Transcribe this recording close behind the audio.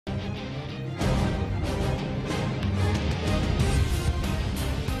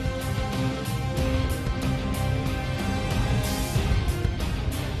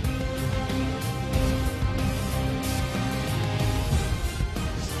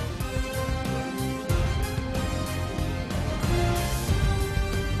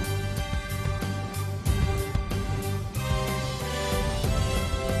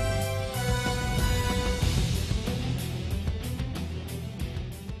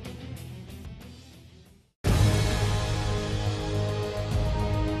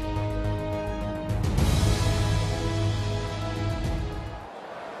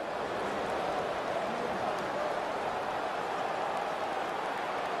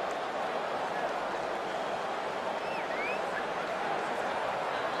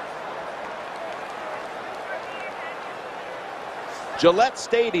Gillette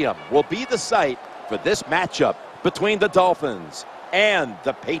Stadium will be the site for this matchup between the Dolphins and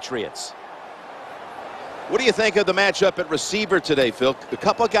the Patriots. What do you think of the matchup at receiver today, Phil? A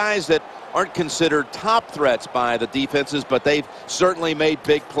couple of guys that aren't considered top threats by the defenses, but they've certainly made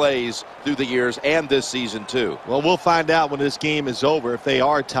big plays through the years and this season too. Well, we'll find out when this game is over if they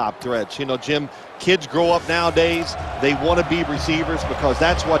are top threats. You know, Jim, kids grow up nowadays, they want to be receivers because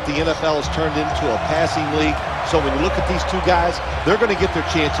that's what the NFL has turned into, a passing league. So when you look at these two guys, they're going to get their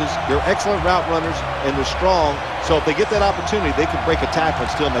chances. They're excellent route runners, and they're strong. So if they get that opportunity, they can break a tackle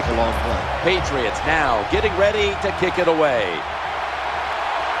and still make a long play. Patriots now getting ready to kick it away.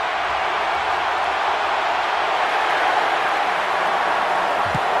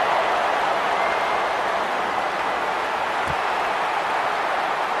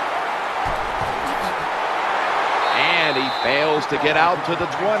 Fails to get out to the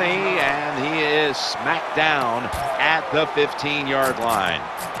 20, and he is smacked down at the 15-yard line.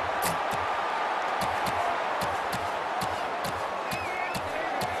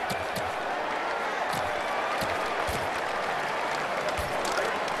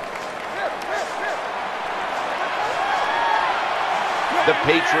 The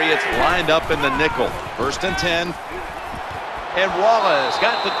Patriots lined up in the nickel. 1st and 10. And Wallace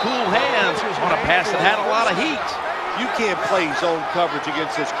got the cool hands on a pass that had a lot of heat. You can't play zone coverage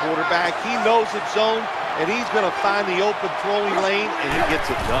against this quarterback. He knows it's zone, and he's going to find the open throwing lane, and he gets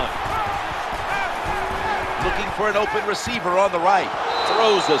it done. Looking for an open receiver on the right.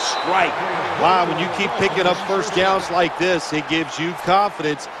 Throws a strike. Wow, when you keep picking up first downs like this, it gives you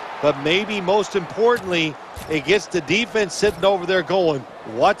confidence. But maybe most importantly, it gets the defense sitting over there going,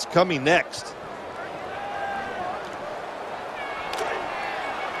 what's coming next?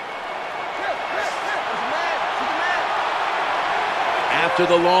 After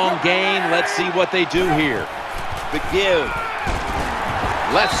the long gain, let's see what they do here. The give.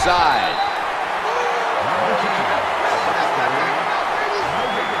 Left side.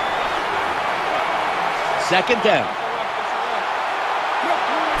 Second down.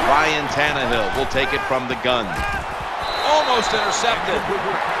 Ryan Tannehill will take it from the gun. Almost intercepted.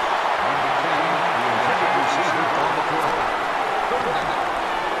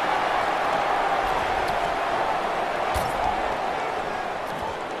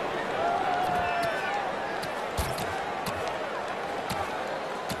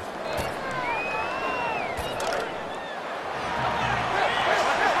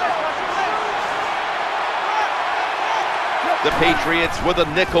 The Patriots with a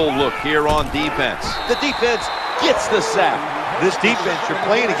nickel look here on defense. The defense gets the sack. This defense you're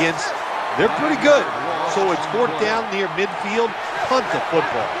playing against, they're pretty good. So it's 4th down near midfield, punt the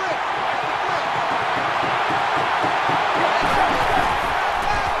football.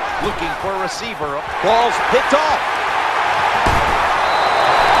 Looking for a receiver. Ball's picked off.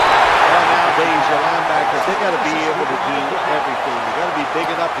 Well, nowadays, your linebackers, they got to be able to do everything. They got to be big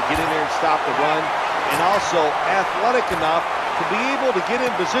enough to get in there and stop the run, and also athletic enough to be able to get in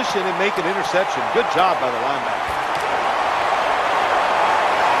position and make an interception. Good job by the linebacker.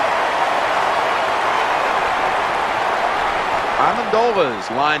 Amendola's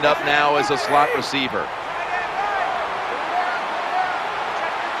lined up now as a slot receiver.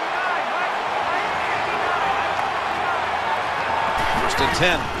 First and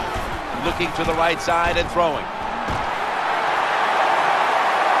 10. Looking to the right side and throwing.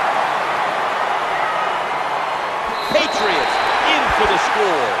 Patriots in for the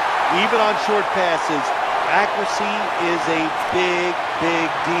score. Even on short passes, accuracy is a big, big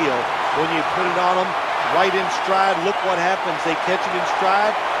deal. When you put it on them right in stride, look what happens. They catch it in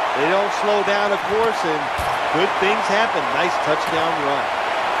stride. They don't slow down, of course, and good things happen. Nice touchdown run.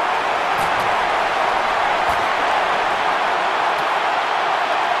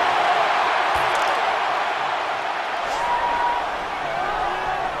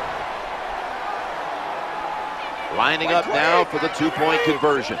 Lining up now for the 2-point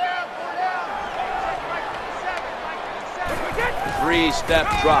conversion. 3-step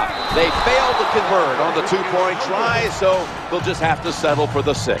drop. They failed to convert on the 2-point try, so they'll just have to settle for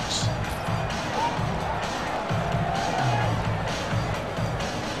the 6.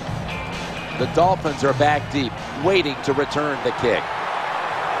 The Dolphins are back deep, waiting to return the kick.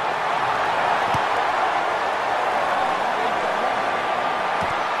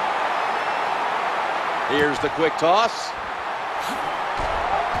 Here's the quick toss.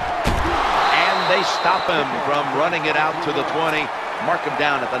 And they stop him from running it out to the 20. Mark him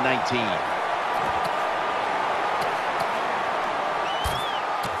down at the 19.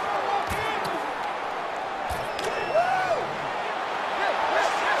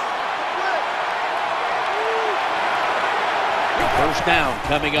 First down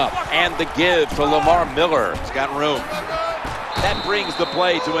coming up. And the give to Lamar Miller. He's got room. That brings the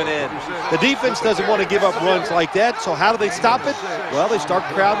play to an end. The defense doesn't want to give up runs like that, so how do they stop it? Well, they start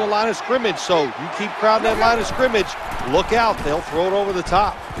crowding the line of scrimmage, so you keep crowding that line of scrimmage, look out, they'll throw it over the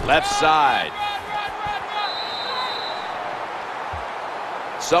top. Left side.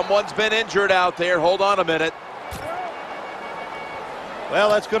 Someone's been injured out there. Hold on a minute. Well,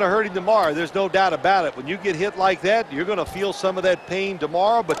 that's going to hurt him tomorrow. There's no doubt about it. When you get hit like that, you're going to feel some of that pain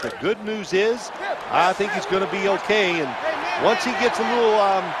tomorrow, but the good news is I think he's going to be okay, and once he gets a little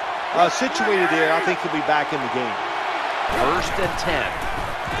situated there, I think he'll be back in the game. 1st and 10.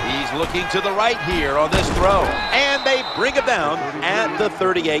 He's looking to the right here on this throw, and they bring him down at the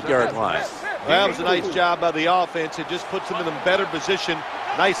 38-yard line. Well, that was a nice job by the offense. It just puts them in a better position.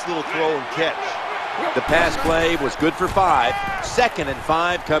 Nice little throw and catch. The pass play was good for 5. 2nd and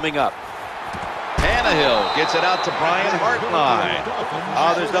 5 coming up. Tannehill gets it out to Brian Hartline.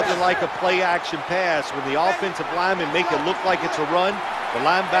 Oh, there's nothing like a play-action pass. When the offensive linemen make it look like it's a run, the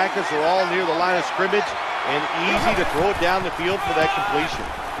linebackers are all near the line of scrimmage, and easy to throw it down the field for that completion.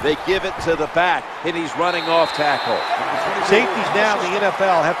 They give it to the back, and he's running off tackle. Safeties now in the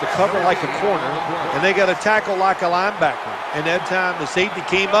NFL have to cover like a corner, and they got to tackle like a linebacker. And that time the safety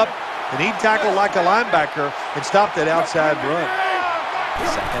came up, and he tackled like a linebacker and stopped that outside run.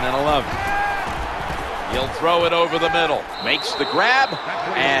 2nd and 11. He'll throw it over the middle. Makes the grab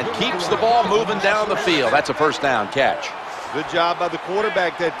and keeps the ball moving down the field. That's a 1st down catch. Good job by the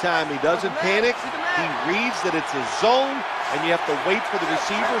quarterback that time. He doesn't panic. He reads that it's a zone, and you have to wait for the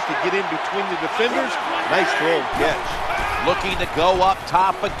receivers to get in between the defenders. Nice throw and catch. Looking to go up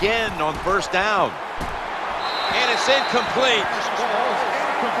top again on 1st down. And it's incomplete.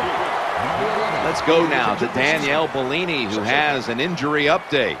 Let's go now to Danielle Bellini, who has an injury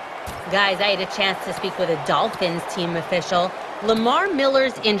update. Guys, I had a chance to speak with a Dolphins team official. Lamar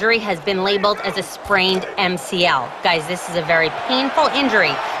Miller's injury has been labeled as a sprained MCL. Guys, this is a very painful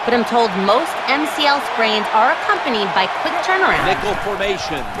injury, but I'm told most MCL sprains are accompanied by quick turnaround. Nickel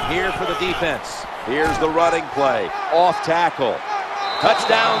formation here for the defense. Here's the running play. Off tackle.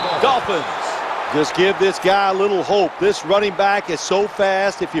 Touchdown, Dolphins. Just give this guy a little hope. This running back is so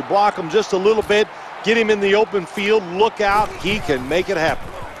fast. If you block him just a little bit, get him in the open field, look out, he can make it happen.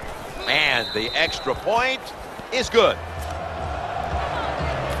 And the extra point is good.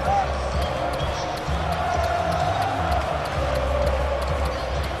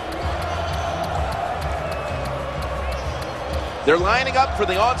 They're lining up for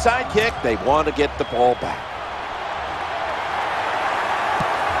the onside kick. They want to get the ball back.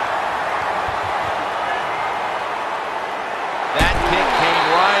 That kick came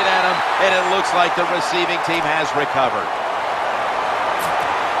right at him, and it looks like the receiving team has recovered.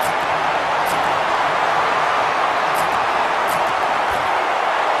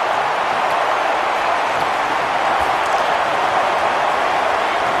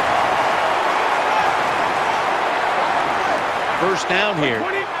 First down here.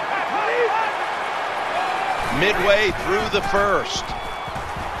 Midway through the 1st.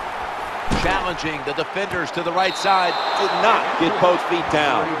 Challenging the defenders to the right side. Did not get both feet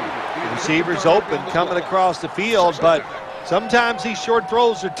down. The receiver's open coming across the field, but sometimes these short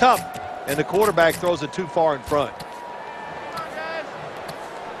throws are tough, and the quarterback throws it too far in front.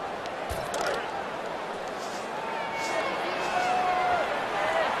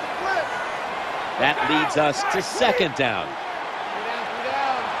 That leads us to 2nd down.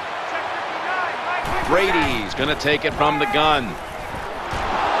 Brady's going to take it from the gun.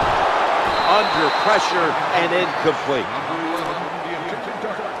 Under pressure and incomplete.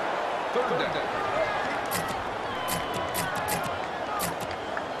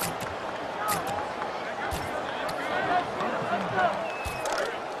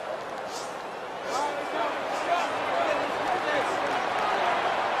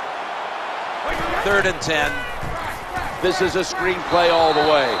 Third and 10. This is a screenplay all the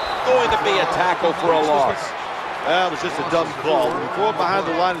way. Going to be a tackle for a loss. That was just a dumb call. When you throw it behind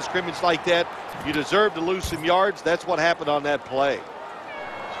the line of scrimmage like that, you deserve to lose some yards. That's what happened on that play.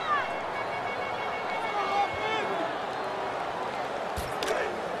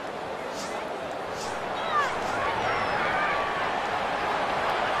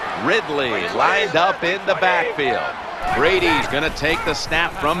 Ridley lined up in the backfield. Brady's going to take the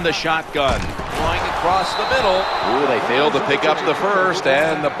snap from the shotgun. Going across the middle. Ooh, they failed to pick up the 1st,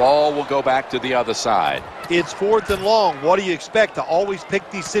 and the ball will go back to the other side. It's 4th and long. What do you expect? To always pick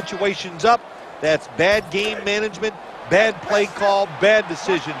these situations up? That's bad game management, bad play call, bad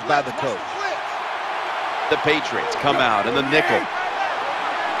decisions by the coach. The Patriots come out in the nickel.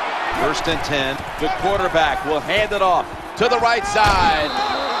 1st and 10. The quarterback will hand it off. to the right side.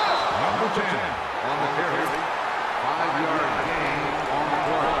 Number 10 on the carry. 5-yard gain on the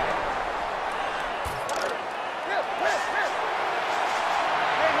play.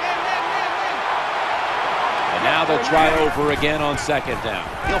 And now they'll try over again on second down.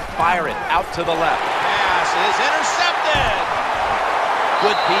 He'll fire it out to the left. Pass is intercepted.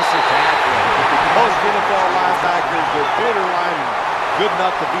 Good piece of tackling. Most NFL linebackers, they're border linemen, good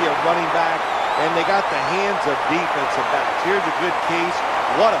enough to be a running back, and they got the hands of defensive backs. Here's a good case.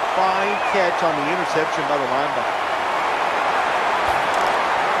 What a fine catch on the interception by the linebacker.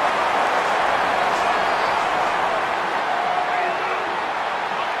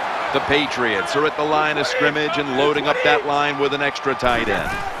 The Patriots are at the line of scrimmage and loading up that line with an extra tight end.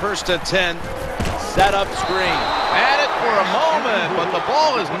 1st and 10. Set up screen. Had it for a moment, but the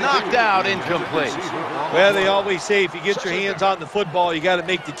ball is knocked out, incomplete. Well, they always say if you get your hands on the football, you got to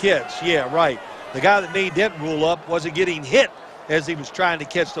make the catch. Yeah, right. The guy that made that rule up wasn't getting hit as he was trying to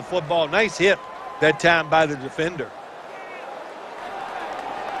catch the football. Nice hit that time by the defender.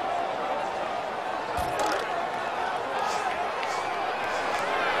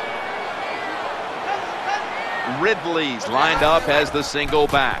 Ridley's lined up as the single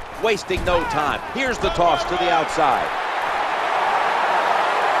back. Wasting no time. Here's the toss to the outside.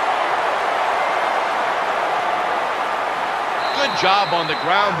 Good job on the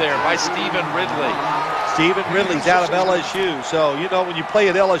ground there by Stephen Ridley. Stephen Ridley's out of LSU. So, you know, when you play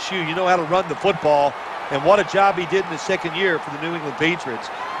at LSU, you know how to run the football. And what a job he did in his second year for the New England Patriots.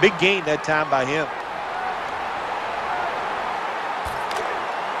 Big gain that time by him.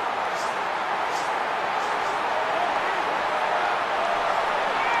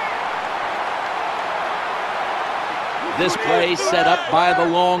 This play set up by the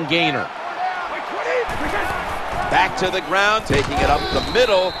long gainer. Back to the ground, taking it up the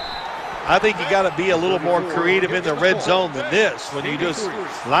middle. I think you got to be a little more creative in the red zone than this. When you just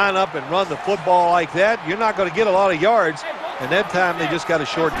line up and run the football like that, you're not going to get a lot of yards. And that time they just got a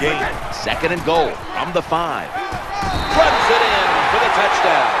short gain. 2nd and goal from the 5. Runs it in for the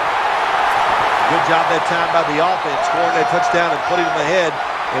touchdown. Good job that time by the offense, scoring that touchdown and putting them ahead.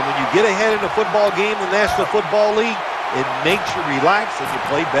 And when you get ahead in a football game in the National Football League, it makes you relax and you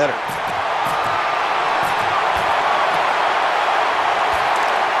play better.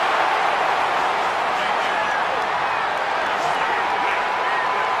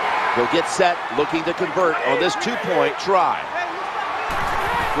 He'll get set, looking to convert on this 2-point try.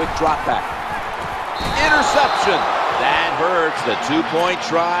 Quick drop back. Interception. That hurts. The 2-point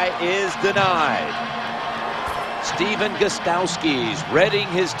try is denied. Stephen Gostkowski's readying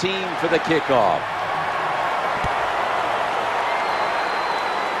his team for the kickoff.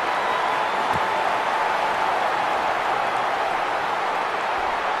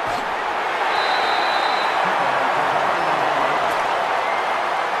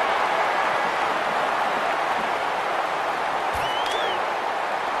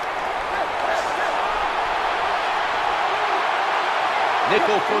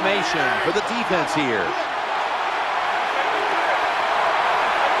 Nickel formation for the defense here.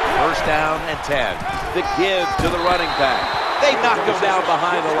 1st down and 10. The give to the running back. They knock him down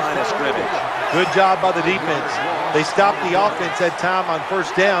behind the line of scrimmage. Good job by the defense. They stopped the offense that time on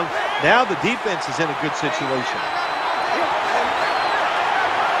 1st down. Now the defense is in a good situation.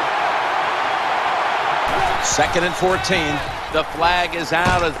 2nd and 14. The flag is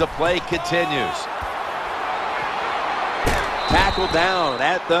out as the play continues. Tackled down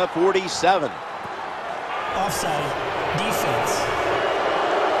at the 47. Offside. Defense.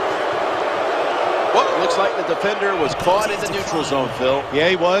 Well, looks like the defender was caught in the neutral zone, Phil. Yeah,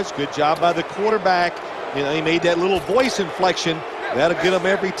 he was. Good job by the quarterback. You know, he made that little voice inflection. That'll get him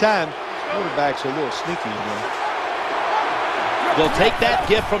every time. Quarterbacks are a little sneaky, you know. They'll take that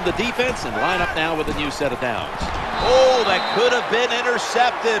gift from the defense and line up now with a new set of downs. Oh, that could have been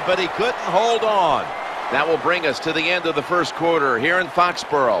intercepted, but he couldn't hold on. That will bring us to the end of the 1st quarter here in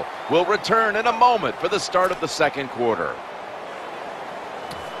Foxborough. We'll return in a moment for the start of the 2nd quarter.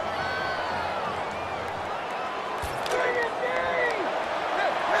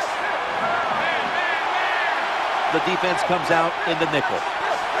 The defense comes out in the nickel.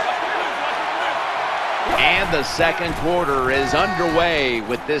 And the 2nd quarter is underway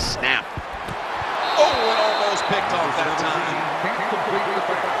with this snap. Oh, it almost picked off that time.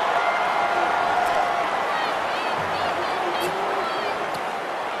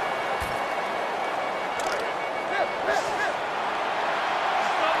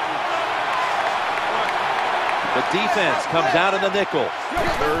 The defense comes out in the nickel.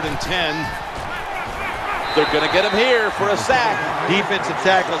 3rd and 10. They're going to get him here for a sack. Defensive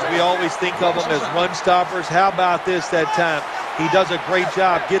tackles, we always think of them as run stoppers. How about this that time? He does a great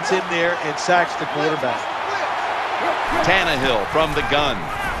job, gets in there and sacks the quarterback. Tannehill from the gun.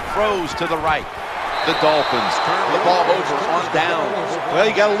 Throws to the right. The Dolphins turn the ball over on downs. Well,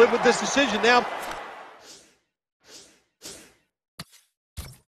 you got to live with this decision now.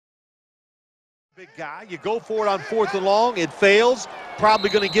 Big guy, you go for it on 4th and long. It fails. Probably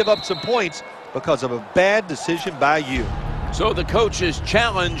going to give up some points because of a bad decision by you. So the coach's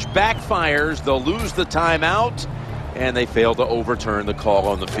challenge backfires. They'll lose the timeout, and they fail to overturn the call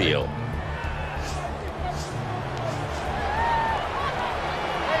on the field.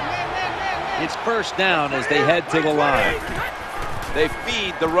 It's first down as they head to the line. They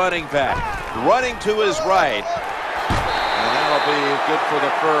feed the running back. Running to his right. And that'll be good for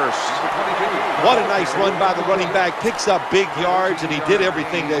the first. What a nice run by the running back. Picks up big yards, and he did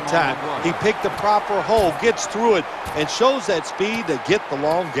everything that time. He picked the proper hole, gets through it, and shows that speed to get the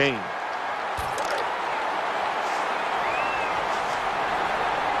long gain.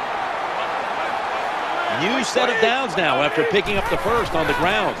 New set of downs now after picking up the first on the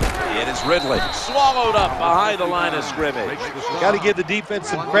ground. It is Ridley. Swallowed up behind the line of scrimmage. Got to give the defense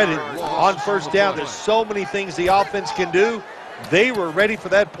some credit on first down. There's so many things the offense can do. They were ready for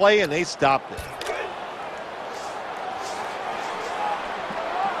that play, and they stopped it.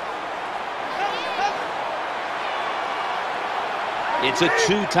 It's a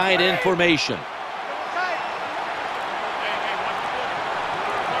two tight end formation.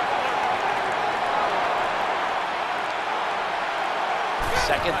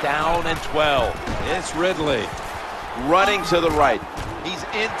 Second down and 12. It's Ridley running to the right. He's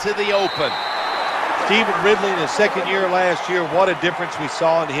into the open. Stephen Ridley in his second year last year, what a difference we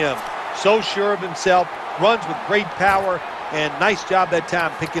saw in him. So sure of himself, runs with great power, and nice job that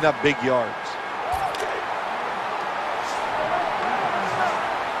time picking up big yards.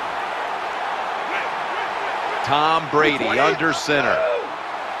 Tom Brady under center.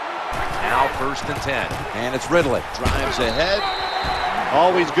 Now 1st and 10. And it's Ridley. Drives ahead.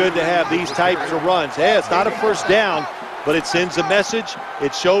 Always good to have these types of runs. Hey, it's not a first down, but it sends a message.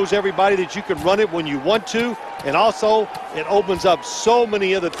 It shows everybody that you can run it when you want to, and also it opens up so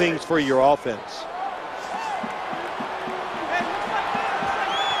many other things for your offense.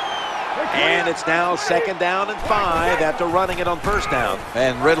 And it's now 2nd down and 5 after running it on 1st down.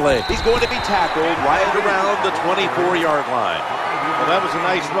 And Ridley, he's going to be tackled right around the 24-yard line. Well, that was a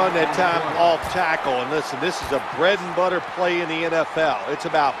nice run that time off tackle. And listen, this is a bread and butter play in the NFL. It's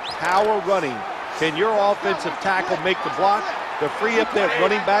about power running. Can your offensive tackle make the block to free up that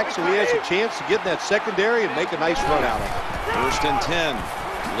running back so he has a chance to get in that secondary and make a nice run out of it? 1st and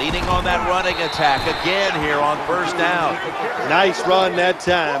 10. Leading on that running attack again here on 1st down. Nice run that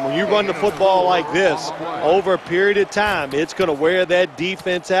time. When you run the football like this over a period of time, it's going to wear that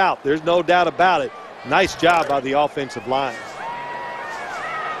defense out. There's no doubt about it. Nice job by the offensive line.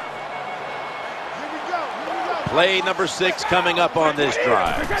 Play number 6 coming up on this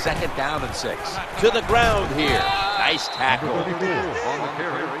drive. 2nd down and 6. To the ground here. Nice tackle. On the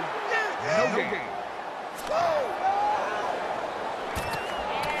carry. No gain.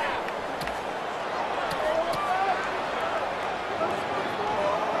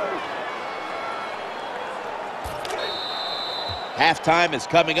 Halftime is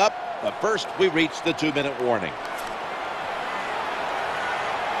coming up, but first we reach the 2-minute warning.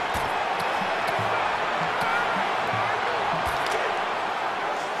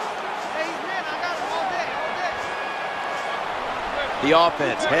 The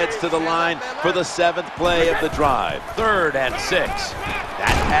offense heads to the line for the 7th play of the drive. 3rd and 6.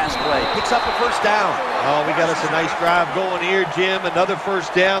 That pass play picks up a 1st down. Oh, we got us a nice drive going here, Jim. Another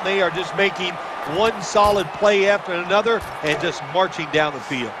 1st down. They are just making one solid play after another and just marching down the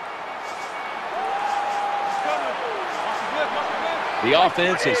field. The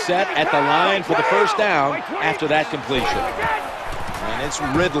offense is set at the line for the 1st down after that completion. And it's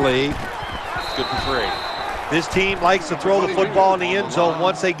Ridley. Good for 3. This team likes to throw the football in the end zone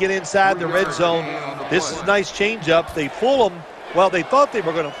once they get inside the red zone. This is a nice changeup. They fool them. Well, they thought they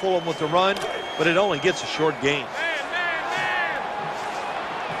were going to fool them with the run, but it only gets a short gain.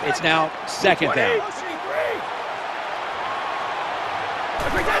 It's now 2nd down.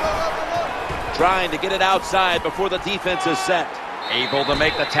 Trying to get it outside before the defense is set. Able to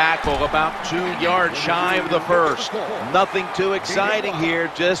make the tackle about 2 yards shy of the 1st. Nothing too exciting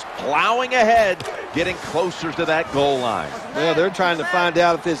here, just plowing ahead, getting closer to that goal line. Well, they're trying to find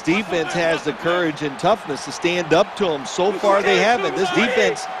out if this defense has the courage and toughness to stand up to them. So far they haven't. This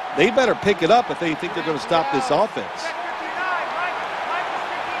defense, they better pick it up if they think they're going to stop this offense.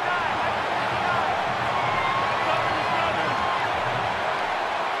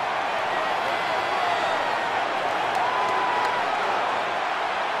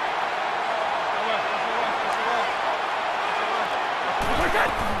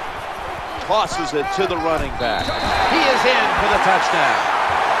 Tosses it to the running back. He is in for the touchdown.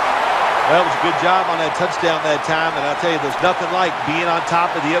 That was a good job on that touchdown that time, and I'll tell you, there's nothing like being on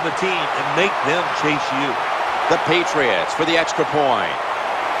top of the other team and make them chase you. The Patriots for the extra point.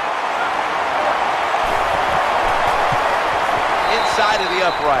 Inside of the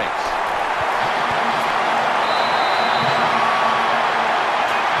uprights.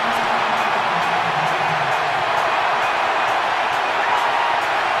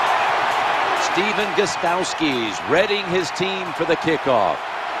 Steven Gostkowski's readying his team for the kickoff.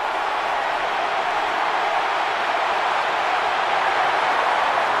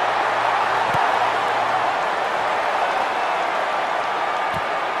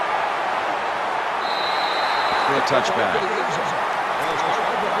 For a touchback.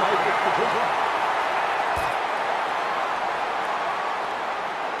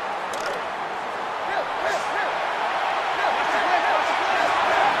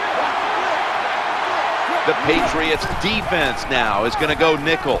 The Patriots defense now is going to go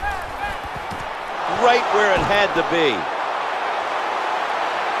nickel. Right where it had to be.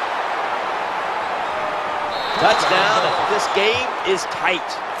 Touchdown. This game is tight.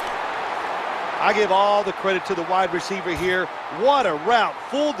 I give all the credit to the wide receiver here. What a route.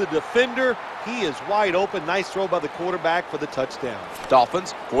 Fooled the defender. He is wide open. Nice throw by the quarterback for the touchdown.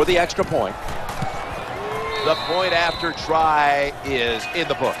 Dolphins for the extra point. The point after try is in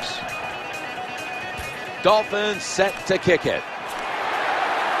the books. Dolphins set to kick it.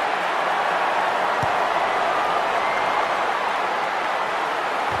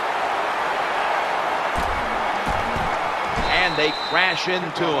 And they crash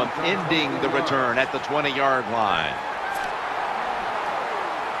into him, ending the return at the 20-yard line.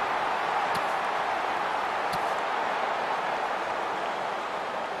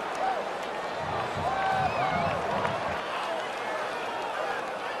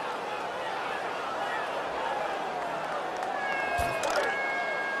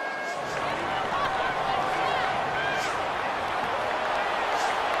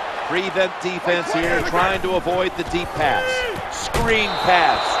 Prevent defense here, trying to avoid the deep pass. Screen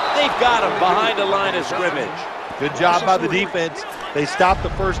pass. They've got him behind the line of scrimmage. Good job by the defense. They stopped the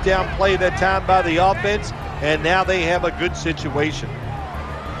first down play that time by the offense, and now they have a good situation.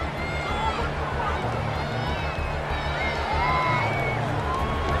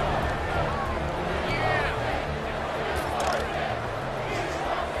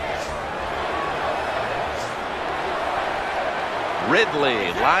 Ridley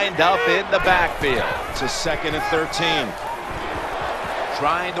lined up in the backfield. It's a 2nd and 13.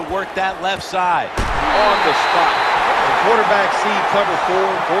 Trying to work that left side. On the spot. The quarterback see cover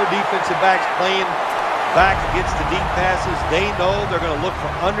 4 defensive backs playing back against the deep passes. They know they're going to look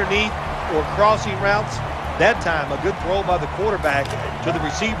for underneath or crossing routes. That time, a good throw by the quarterback to the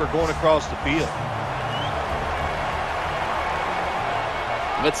receiver going across the field.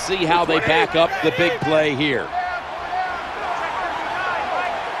 Let's see how they back up the big play here.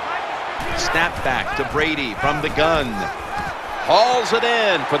 Snap back to Brady from the gun. Hauls it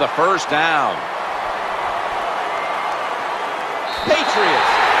in for the first down.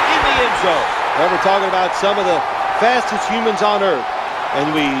 Patriots in the end zone. Well, we're talking about some of the fastest humans on earth.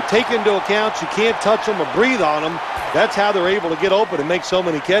 And we take into account you can't touch them or breathe on them. That's how they're able to get open and make so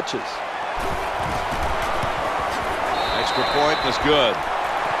many catches. Extra point was good.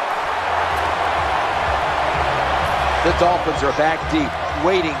 The Dolphins are back deep,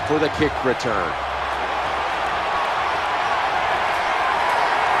 waiting for the kick return.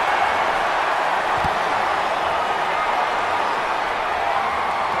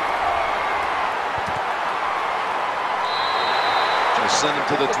 Just send him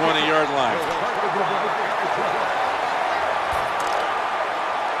to the 20-yard line.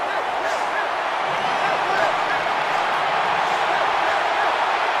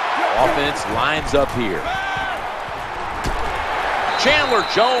 Offense lines up here. Chandler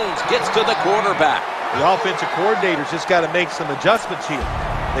Jones gets to the quarterback. The offensive coordinator's just got to make some adjustments here.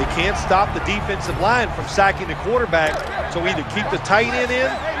 They can't stop the defensive line from sacking the quarterback, so either keep the tight end in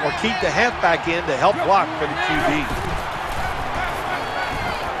or keep the halfback in to help block for the QB.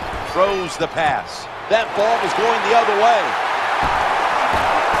 Throws the pass. That ball was going the other way.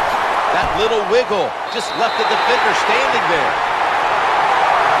 That little wiggle just left the defender standing there.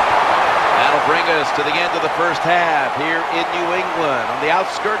 That'll bring us to the end of the first half here in New England on the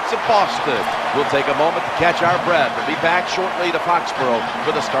outskirts of Boston. We'll take a moment to catch our breath and be back shortly to Foxborough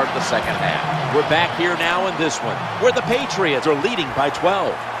for the start of the second half. We're back here now in this one, where the Patriots are leading by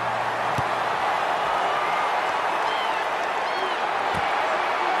 12.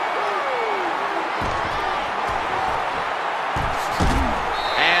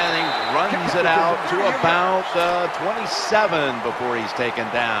 And he runs it out to about 27 before he's taken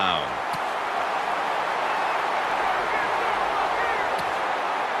down.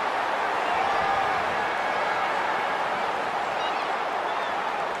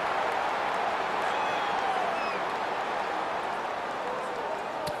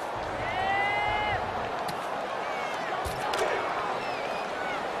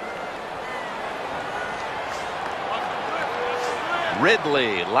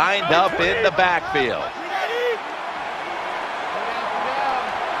 Ridley lined up in the backfield.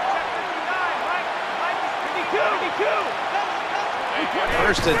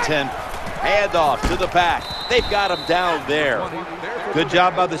 First and 10. Handoff to the back. They've got him down there. Good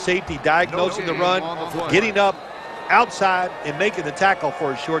job by the safety diagnosing the run, getting up outside and making the tackle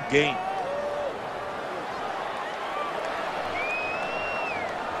for a short gain.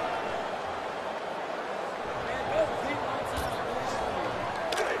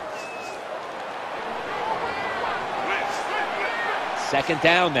 Second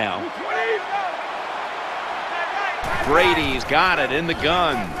down now. Brady's got it in the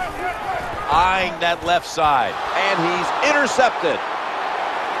gun. Eyeing that left side. And he's intercepted.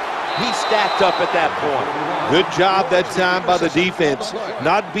 He stacked up at that point. Good job that time by the defense.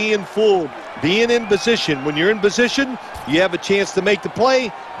 Not being fooled. Being in position. When you're in position, you have a chance to make the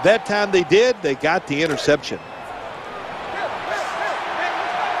play. That time they did. They got the interception.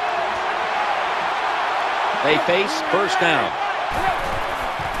 They face first down.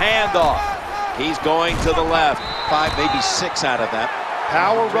 Handoff. He's going to the left. 5, maybe 6 out of that.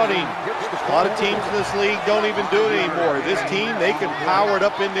 Power running. A lot of teams in this league don't even do it anymore. This team, they can power it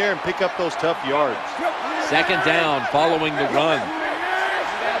up in there and pick up those tough yards. Second down following the run.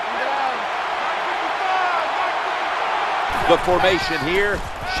 The formation here,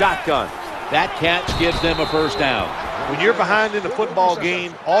 shotgun. That catch gives them a first down. When you're behind in a football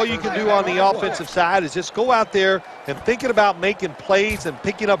game, all you can do on the offensive side is just go out there and thinking about making plays and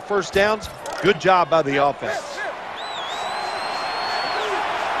picking up first downs. Good job by the offense.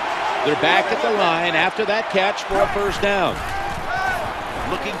 They're back at the line after that catch for a first down.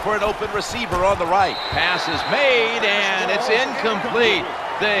 Looking for an open receiver on the right. Pass is made, and it's incomplete.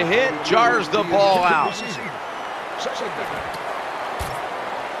 The hit jars the ball out.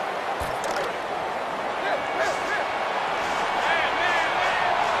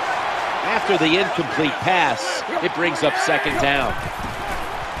 After the incomplete pass, it brings up second down.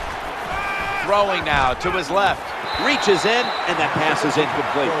 Throwing now to his left. Reaches in, and that pass is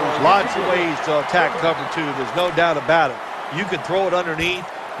incomplete. Lots of ways to attack cover two. There's no doubt about it. You can throw it underneath.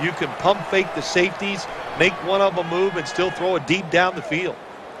 You can pump fake the safeties, make one of them move, and still throw it deep down the field.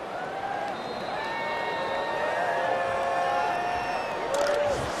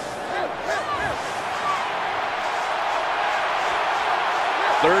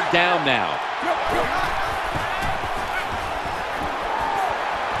 Third down now.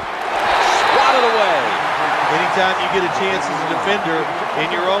 Swatted away. Anytime you get a chance as a defender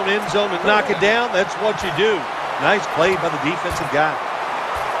in your own end zone to knock it down, that's what you do. Nice play by the defensive guy.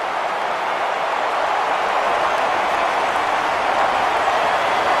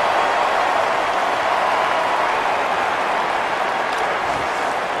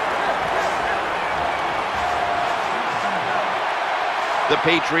 The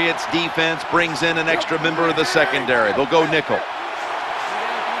Patriots defense brings in an extra member of the secondary. They'll go nickel.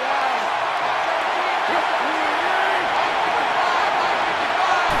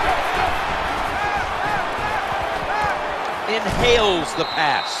 Inhales the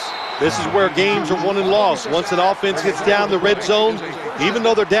pass. This is where games are won and lost. Once an offense gets down the red zone, even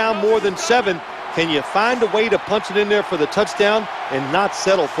though they're down more than 7, can you find a way to punch it in there for the touchdown and not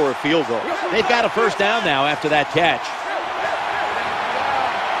settle for a field goal? They've got a first down now after that catch.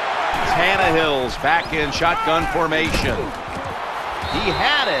 Tannehill's back in shotgun formation. He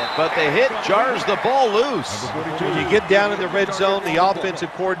had it, but the hit jars the ball loose. When you get down in the red zone, the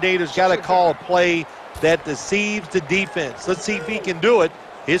offensive coordinator's got to call a play that deceives the defense. Let's see if he can do it.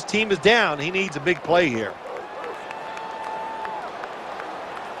 His team is down. He needs a big play here.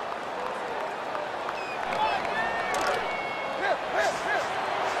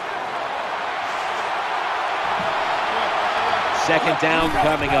 Second down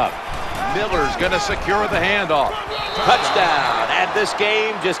coming up. Miller's going to secure the handoff. Touchdown. And this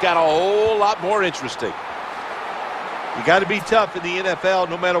game just got a whole lot more interesting. You got to be tough in the NFL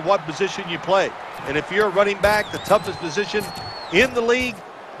no matter what position you play. And if you're a running back, the toughest position in the league,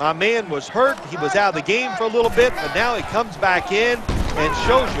 my man was hurt. He was out of the game for a little bit, but now he comes back in and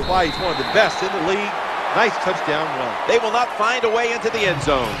shows you why he's one of the best in the league. Nice touchdown run. They will not find a way into the end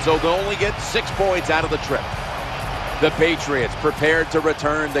zone, so they'll only get 6 points out of the trip. The Patriots prepared to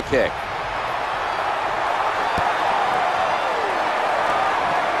return the kick.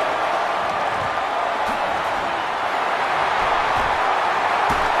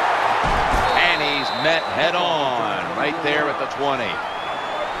 head on right there at the 20.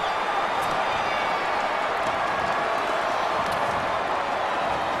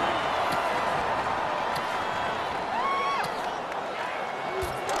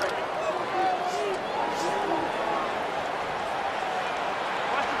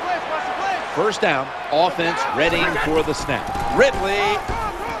 First down, offense readying for the snap. Ridley.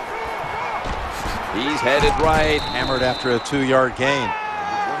 He's headed right. Hammered after a 2-yard gain.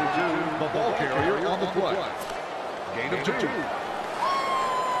 The ball carrier on the play. Gain of 2.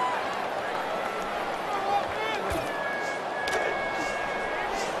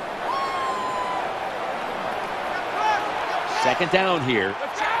 Second down here.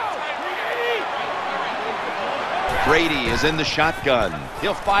 Brady is in the shotgun.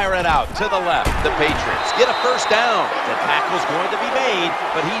 He'll fire it out to the left. The Patriots get a first down. The tackle's going to be made,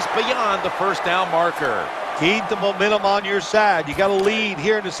 but he's beyond the first down marker. Keep the momentum on your side. You got a lead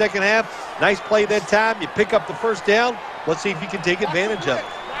here in the second half. Nice play that time. You pick up the first down. Let's see if you can take advantage of it.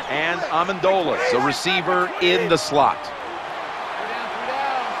 And Amendola, the receiver in the slot.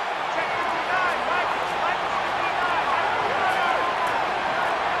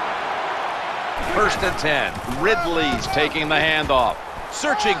 First and 10. Ridley's taking the handoff.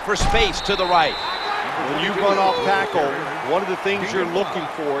 Searching for space to the right. When you run off tackle, one of the things you're looking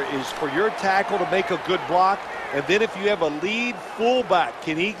for is for your tackle to make a good block. And then if you have a lead fullback,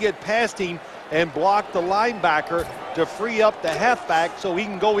 can he get past him and block the linebacker to free up the halfback so he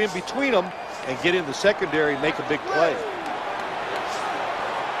can go in between them and get in the secondary and make a big play.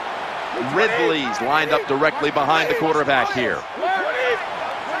 Ridley's lined up directly behind the quarterback here.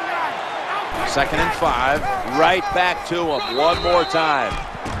 Second and 5, right back to him one more time.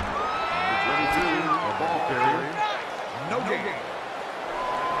 The ball carrier, no gain.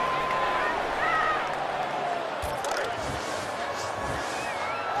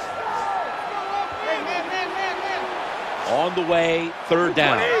 On the way, third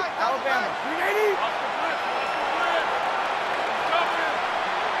down.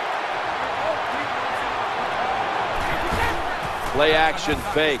 Play action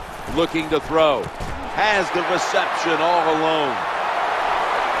fake. Looking to throw. Has the reception all alone.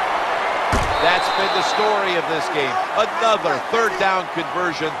 That's been the story of this game. Another third down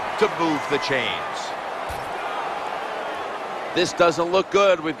conversion to move the chains. This doesn't look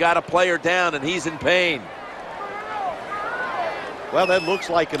good. We've got a player down, and he's in pain. Well, that looks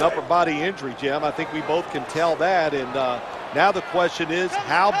like an upper body injury, Jim. I think we both can tell that. And now the question is,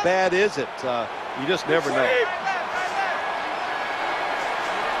 how bad is it? You just never know.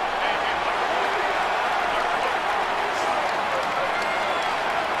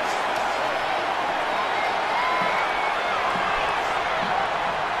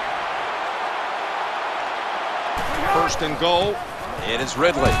 First and goal. It is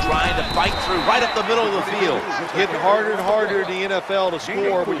Ridley trying to fight through right up the middle of the field. It's getting harder and harder in the NFL to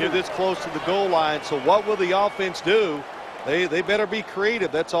score when you're this close to the goal line. So what will the offense do? They better be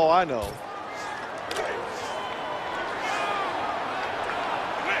creative. That's all I know.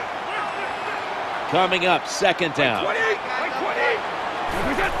 Coming up, second down.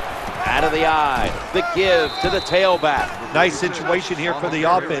 Out of the eye. The give to the tailback. Nice situation here for the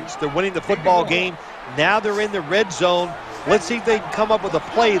offense. They're winning the football game. Now they're in the red zone. Let's see if they can come up with a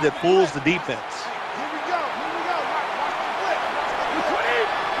play that fools the defense.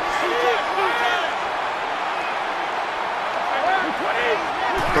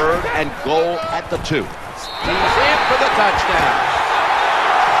 Third and goal at the 2. He's in for the touchdown.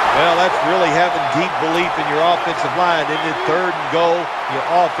 Well, that's really having deep belief in your offensive line. And then third and goal, your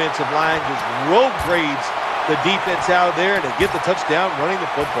offensive line just road grades the defense out there, and they get the touchdown running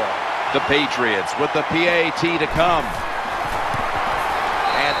the football. The Patriots with the PAT to come.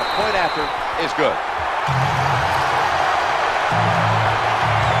 And the point after is good.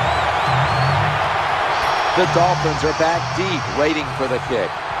 The Dolphins are back deep, waiting for the kick.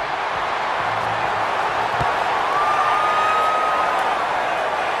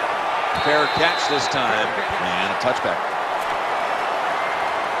 Fair catch this time, and a touchback.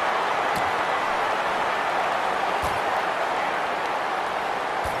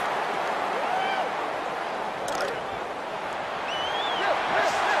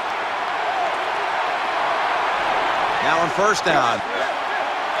 Now on first down.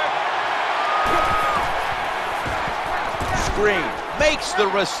 Screen makes the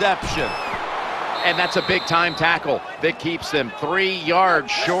reception. And that's a big-time tackle that keeps them 3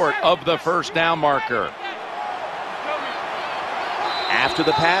 yards short of the first down marker. After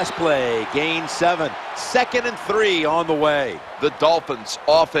the pass play, gain 7. Second and 3 on the way. The Dolphins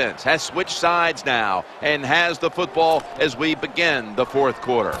offense has switched sides now and has the football as we begin the fourth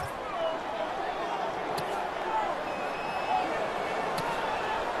quarter.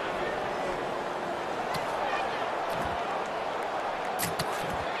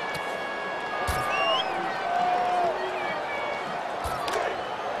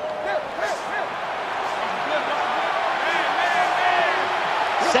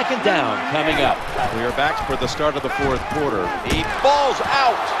 second down coming up. We are back for the start of the fourth quarter. He falls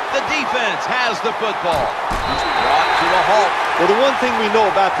out. The defense has the football. He's brought to a halt. Well, the one thing we know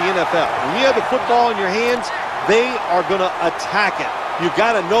about the NFL, when you have the football in your hands, they are going to attack it. You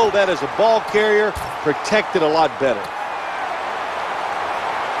got to know that as a ball carrier, protect it a lot better.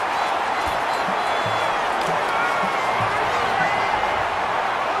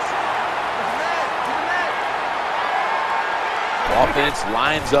 Offense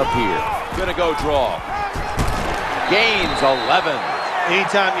lines up here. Gonna go draw. Gains 11.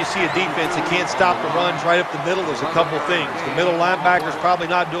 Anytime you see a defense that can't stop the runs right up the middle, there's a couple things. The middle linebacker's probably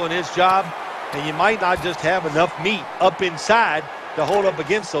not doing his job, and you might not just have enough meat up inside to hold up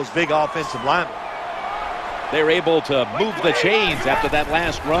against those big offensive linemen. They're able to move the chains after that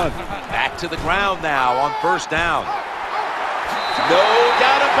last run. Back to the ground now on first down. No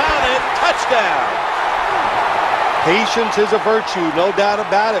doubt about it. Touchdown. Patience is a virtue, no doubt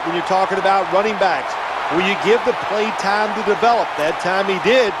about it, when you're talking about running backs. Will you give the play time to develop? That time he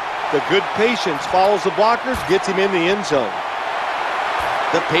did. The good patience follows the blockers, gets him in the end zone.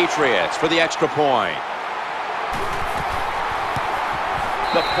 The Patriots for the extra point.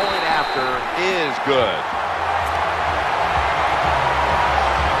 The point after is good.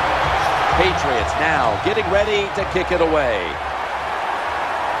 Patriots now getting ready to kick it away.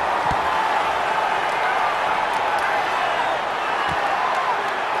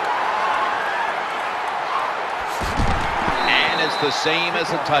 The same as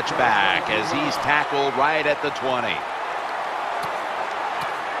a touchback as he's tackled right at the 20.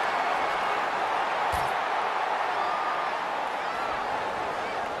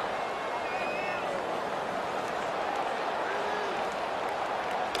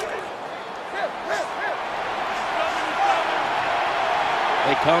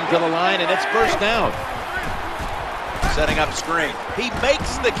 They come to the line and it's first down. Setting up screen. He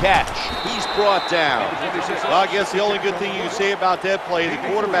makes the catch. He's brought down. Well, I guess the only good thing you can say about that play, the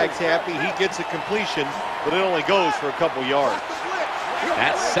quarterback's happy. He gets a completion, but it only goes for a couple yards.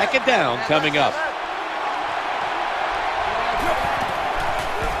 That's second down coming up.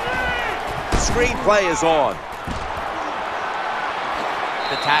 Screen play is on.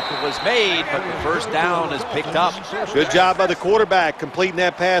 The tackle was made, but the first down is picked up. Good job by the quarterback completing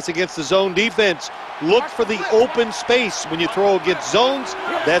that pass against the zone defense. Look for the open space when you throw against zones.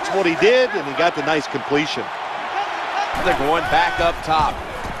 That's what he did, and he got the nice completion. They're going back up top.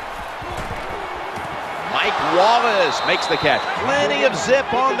 Mike Wallace makes the catch. Plenty of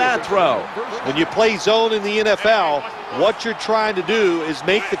zip on that throw. When you play zone in the NFL, what you're trying to do is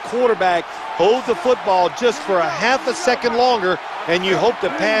make the quarterback hold the football just for a half a second longer, and you hope the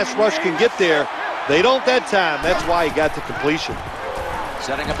pass rush can get there. They don't that time. That's why he got the completion.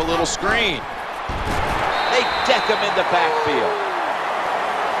 Setting up a little screen. They deck him in the backfield.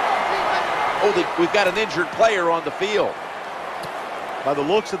 Oh, we've got an injured player on the field. By the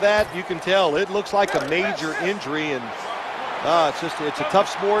looks of that, you can tell it looks like a major injury, and it's a tough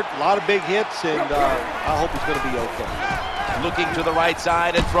sport, a lot of big hits, and I hope he's going to be okay. Looking to the right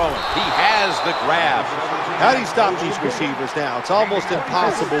side and throwing. He has the grab. How do you stop these receivers now? It's almost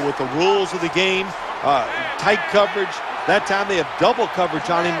impossible with the rules of the game. Tight coverage. That time they have double coverage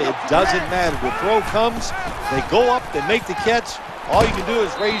on him. It doesn't matter. The throw comes, they go up, they make the catch. All you can do is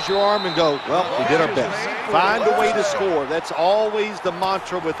raise your arm and go, well, we did our best. Find a way to score. That's always the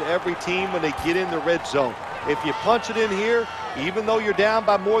mantra with every team when they get in the red zone. If you punch it in here, even though you're down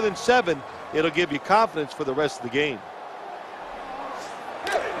by more than 7, it'll give you confidence for the rest of the game.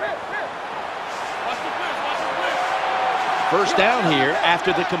 First down here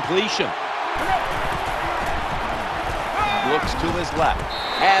after the completion. Looks to his left.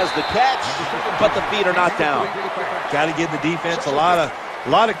 Has the catch, but the feet are not down. Got to give the defense a lot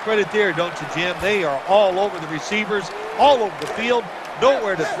of credit there, don't you, Jim? They are all over the receivers, all over the field,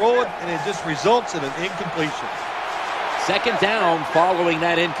 nowhere to throw it, and it just results in an incompletion. Second down following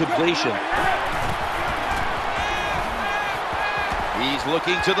that incompletion. He's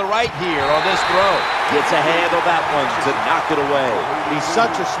looking to the right here on this throw. Gets a hand on that one to knock it away. He's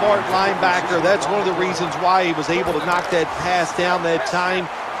such a smart linebacker. That's one of the reasons why he was able to knock that pass down that time.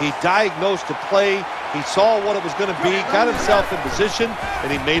 He diagnosed the play. He saw what it was going to be, got himself in position,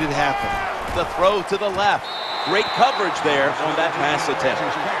 and he made it happen. The throw to the left. Great coverage there on that pass attempt.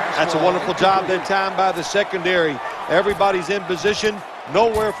 That's a wonderful job that time by the secondary. Everybody's in position.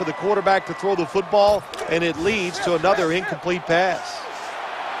 Nowhere for the quarterback to throw the football, and it leads to another incomplete pass.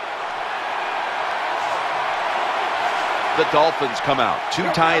 The Dolphins come out. 2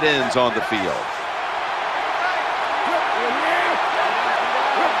 tight ends on the field.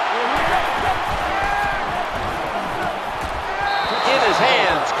 In his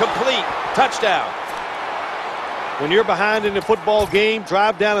hands, complete, touchdown. When you're behind in a football game,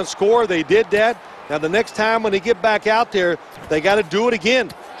 drive down and score. They did that. Now the next time when they get back out there, they got to do it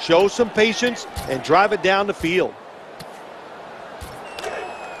again. Show some patience and drive it down the field.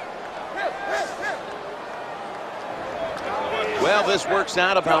 Well, this works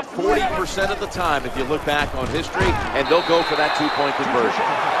out about 40% of the time if you look back on history, and they'll go for that two-point conversion.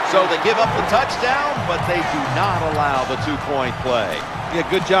 So they give up the touchdown, but they do not allow the two-point play. Yeah,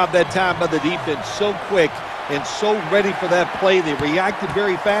 good job that time by the defense. So quick and so ready for that play. They reacted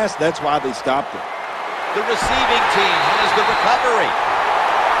very fast. That's why they stopped it. The receiving team has the recovery.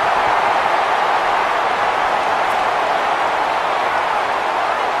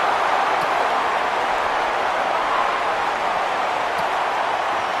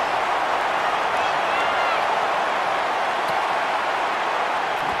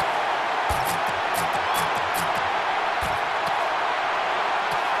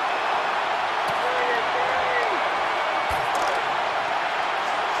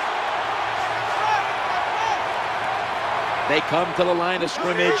 They come to the line of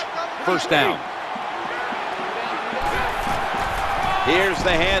scrimmage, first down. Here's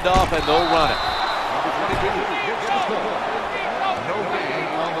the handoff, and they'll run it. No gain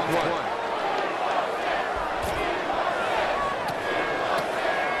on the play.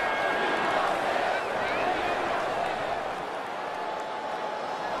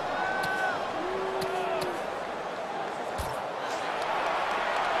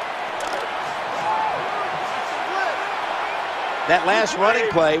 That last running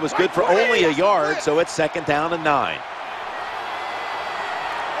play was good for only a yard, so it's second down and 9.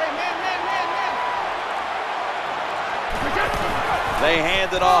 They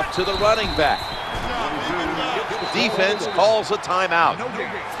hand it off to the running back. Defense calls a timeout.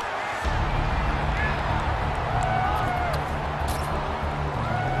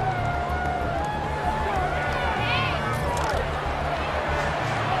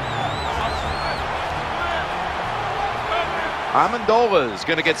 Amendola is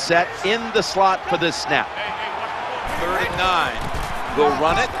going to get set in the slot for this snap. 3rd and 9. They'll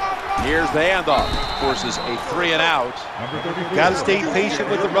run it. Here's the handoff. Forces a 3 and out. Got to stay patient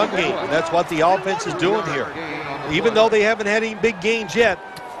with the run game. That's what the offense is doing here. Even though they haven't had any big gains yet,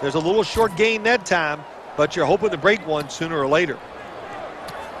 there's a little short gain that time, but you're hoping to break one sooner or later.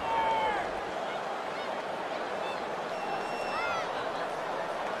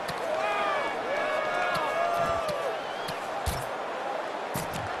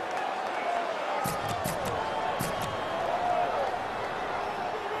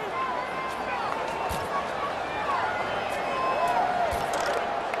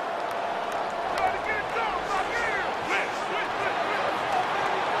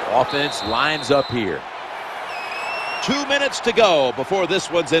 Offense lines up here. 2 minutes to go before this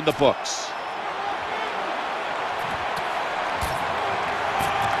one's in the books.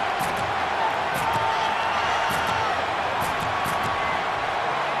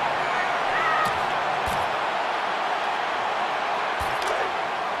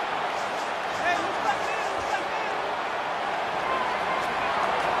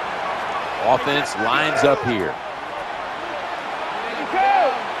 Offense lines up here.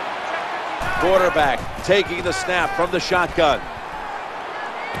 Quarterback taking the snap from the shotgun.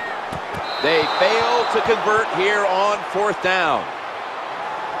 They fail to convert here on 4th down.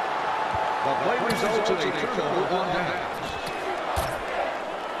 The play results in a turnover on downs.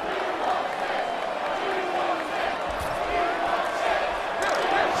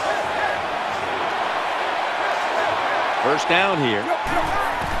 First down here.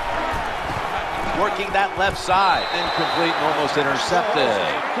 Working that left side. Incomplete and almost intercepted.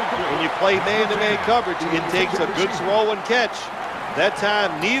 When you play man-to-man coverage, it takes a good throw and catch. That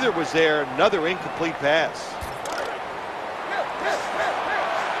time, neither was there. Another incomplete pass.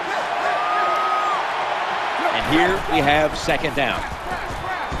 And here we have second down.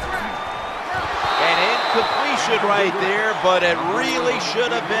 An incompletion right there, but it really should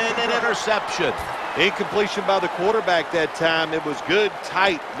have been an interception. Incompletion by the quarterback that time. It was good,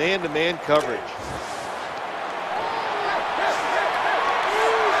 tight, man-to-man coverage.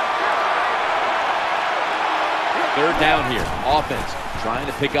 Third down here. Offense trying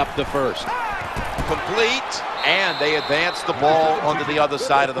to pick up the first. Complete, and they advance the ball onto the other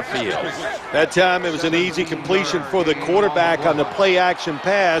side of the field. That time it was an easy completion for the quarterback on the play-action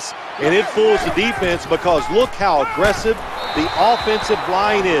pass, and it fools the defense because look how aggressive the offensive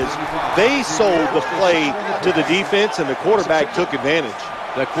line is. They sold the play to the defense, and the quarterback took advantage.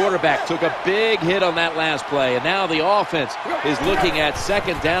 The quarterback took a big hit on that last play, and now the offense is looking at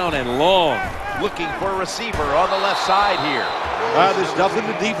second down and long, looking for a receiver on the left side here. There's nothing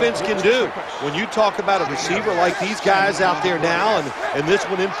the defense can do. When you talk about a receiver like these guys out there now, and this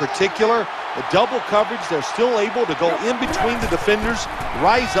one in particular, the double coverage, they're still able to go in between the defenders,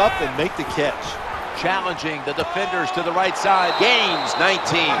 rise up, and make the catch. Challenging the defenders to the right side. Gains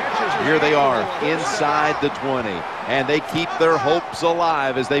 19. Here they are inside the 20. And they keep their hopes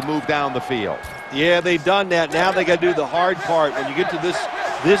alive as they move down the field. Yeah, they've done that. Now they got to do the hard part. When you get to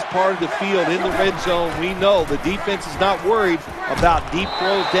this part of the field in the red zone, we know the defense is not worried about deep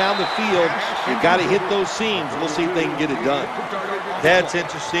throws down the field. You got to hit those seams. We'll see if they can get it done. That's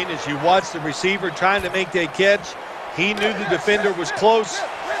interesting. As you watch the receiver trying to make that catch, he knew the defender was close,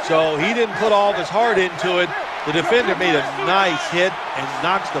 so he didn't put all of his heart into it. The defender made a nice hit and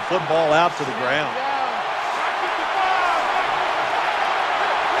knocks the football out to the ground.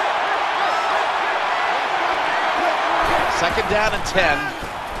 Second down and 10.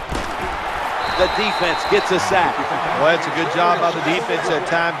 The defense gets a sack. Well, that's a good job by the defense that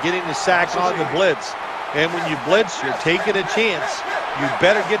time, getting the sack on the blitz. And when you blitz, you're taking a chance. You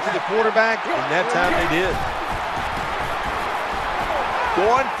better get to the quarterback, and that time they did.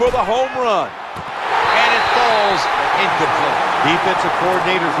 Going for the home run. And it falls incomplete. Defensive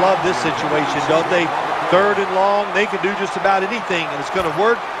coordinators love this situation, don't they? Third and long, they can do just about anything, and it's going to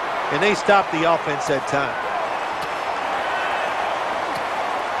work. And they stop the offense that time.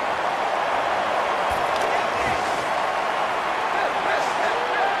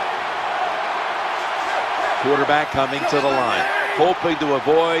 Quarterback coming to the line, hoping to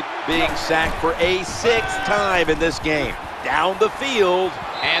avoid being sacked for a sixth time in this game. Down the field,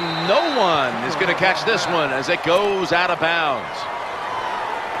 and no one is going to catch this one as it goes out of bounds.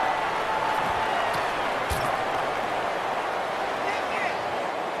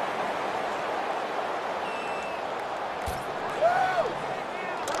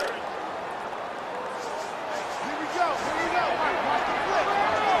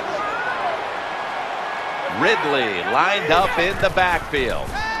 Ridley lined up in the backfield.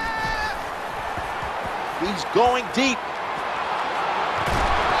 He's going deep.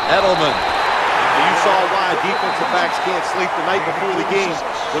 Edelman. You saw why defensive backs can't sleep the night before the game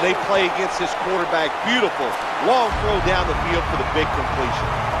when they play against this quarterback. Beautiful. Long throw down the field for the big completion.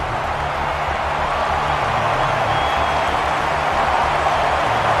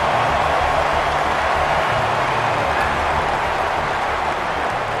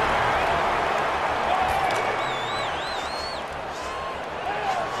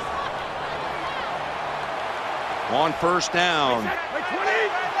 On first down.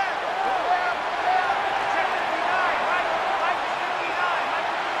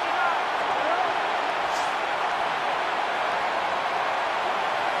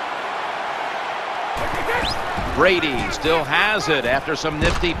 Brady still has it after some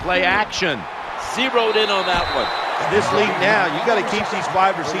nifty play action. Zeroed in on that one. In this league now, you got to keep these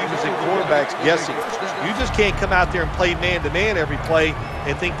wide receivers and quarterbacks guessing. You just can't come out there and play man-to-man every play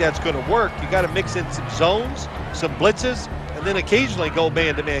and think that's going to work. You got to mix in some zones, some blitzes, and then occasionally go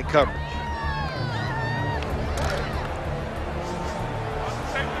man-to-man coverage.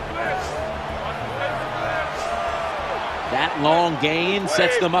 That long gain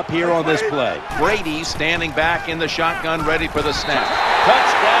sets them up here on this play. Brady standing back in the shotgun, ready for the snap.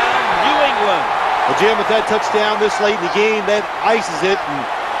 Touchdown, New England. Well, Jim, with that touchdown this late in the game, that ices it. And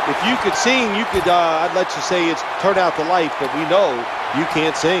if you could sing, you could, I'd let you say it's turn out the light, but we know you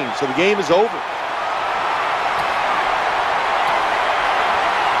can't sing. So the game is over.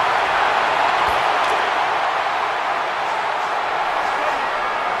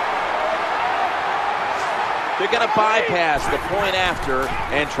 They're going to bypass the point after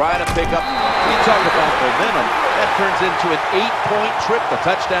and try to pick up. We talk about momentum. That turns into an 8-point trip, the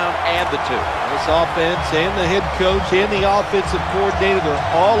touchdown and the 2. This offense and the head coach and the offensive coordinator, they're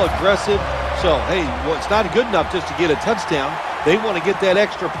all aggressive. So, hey, well, it's not good enough just to get a touchdown. They want to get that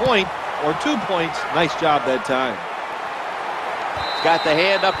extra point or 2 points. Nice job that time. Got the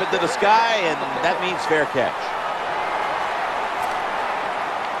hand up into the sky, and that means fair catch.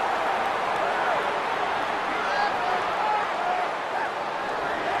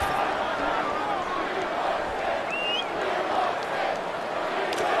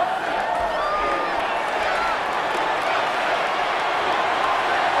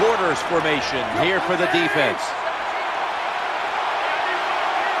 Quarters formation here for the defense.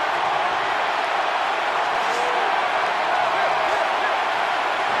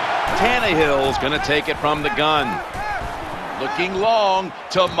 Tannehill's going to take it from the gun. Looking long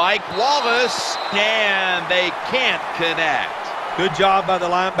to Mike Wallace, and they can't connect. Good job by the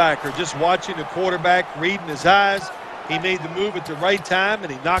linebacker, just watching the quarterback, reading his eyes. He made the move at the right time,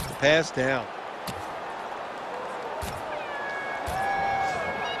 and he knocked the pass down.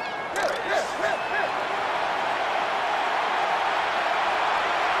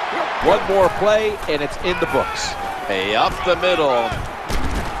 One more play, and it's in the books. Hey, up the middle.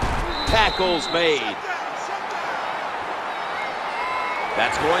 Tackles made.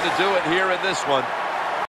 That's going to do it here in this one.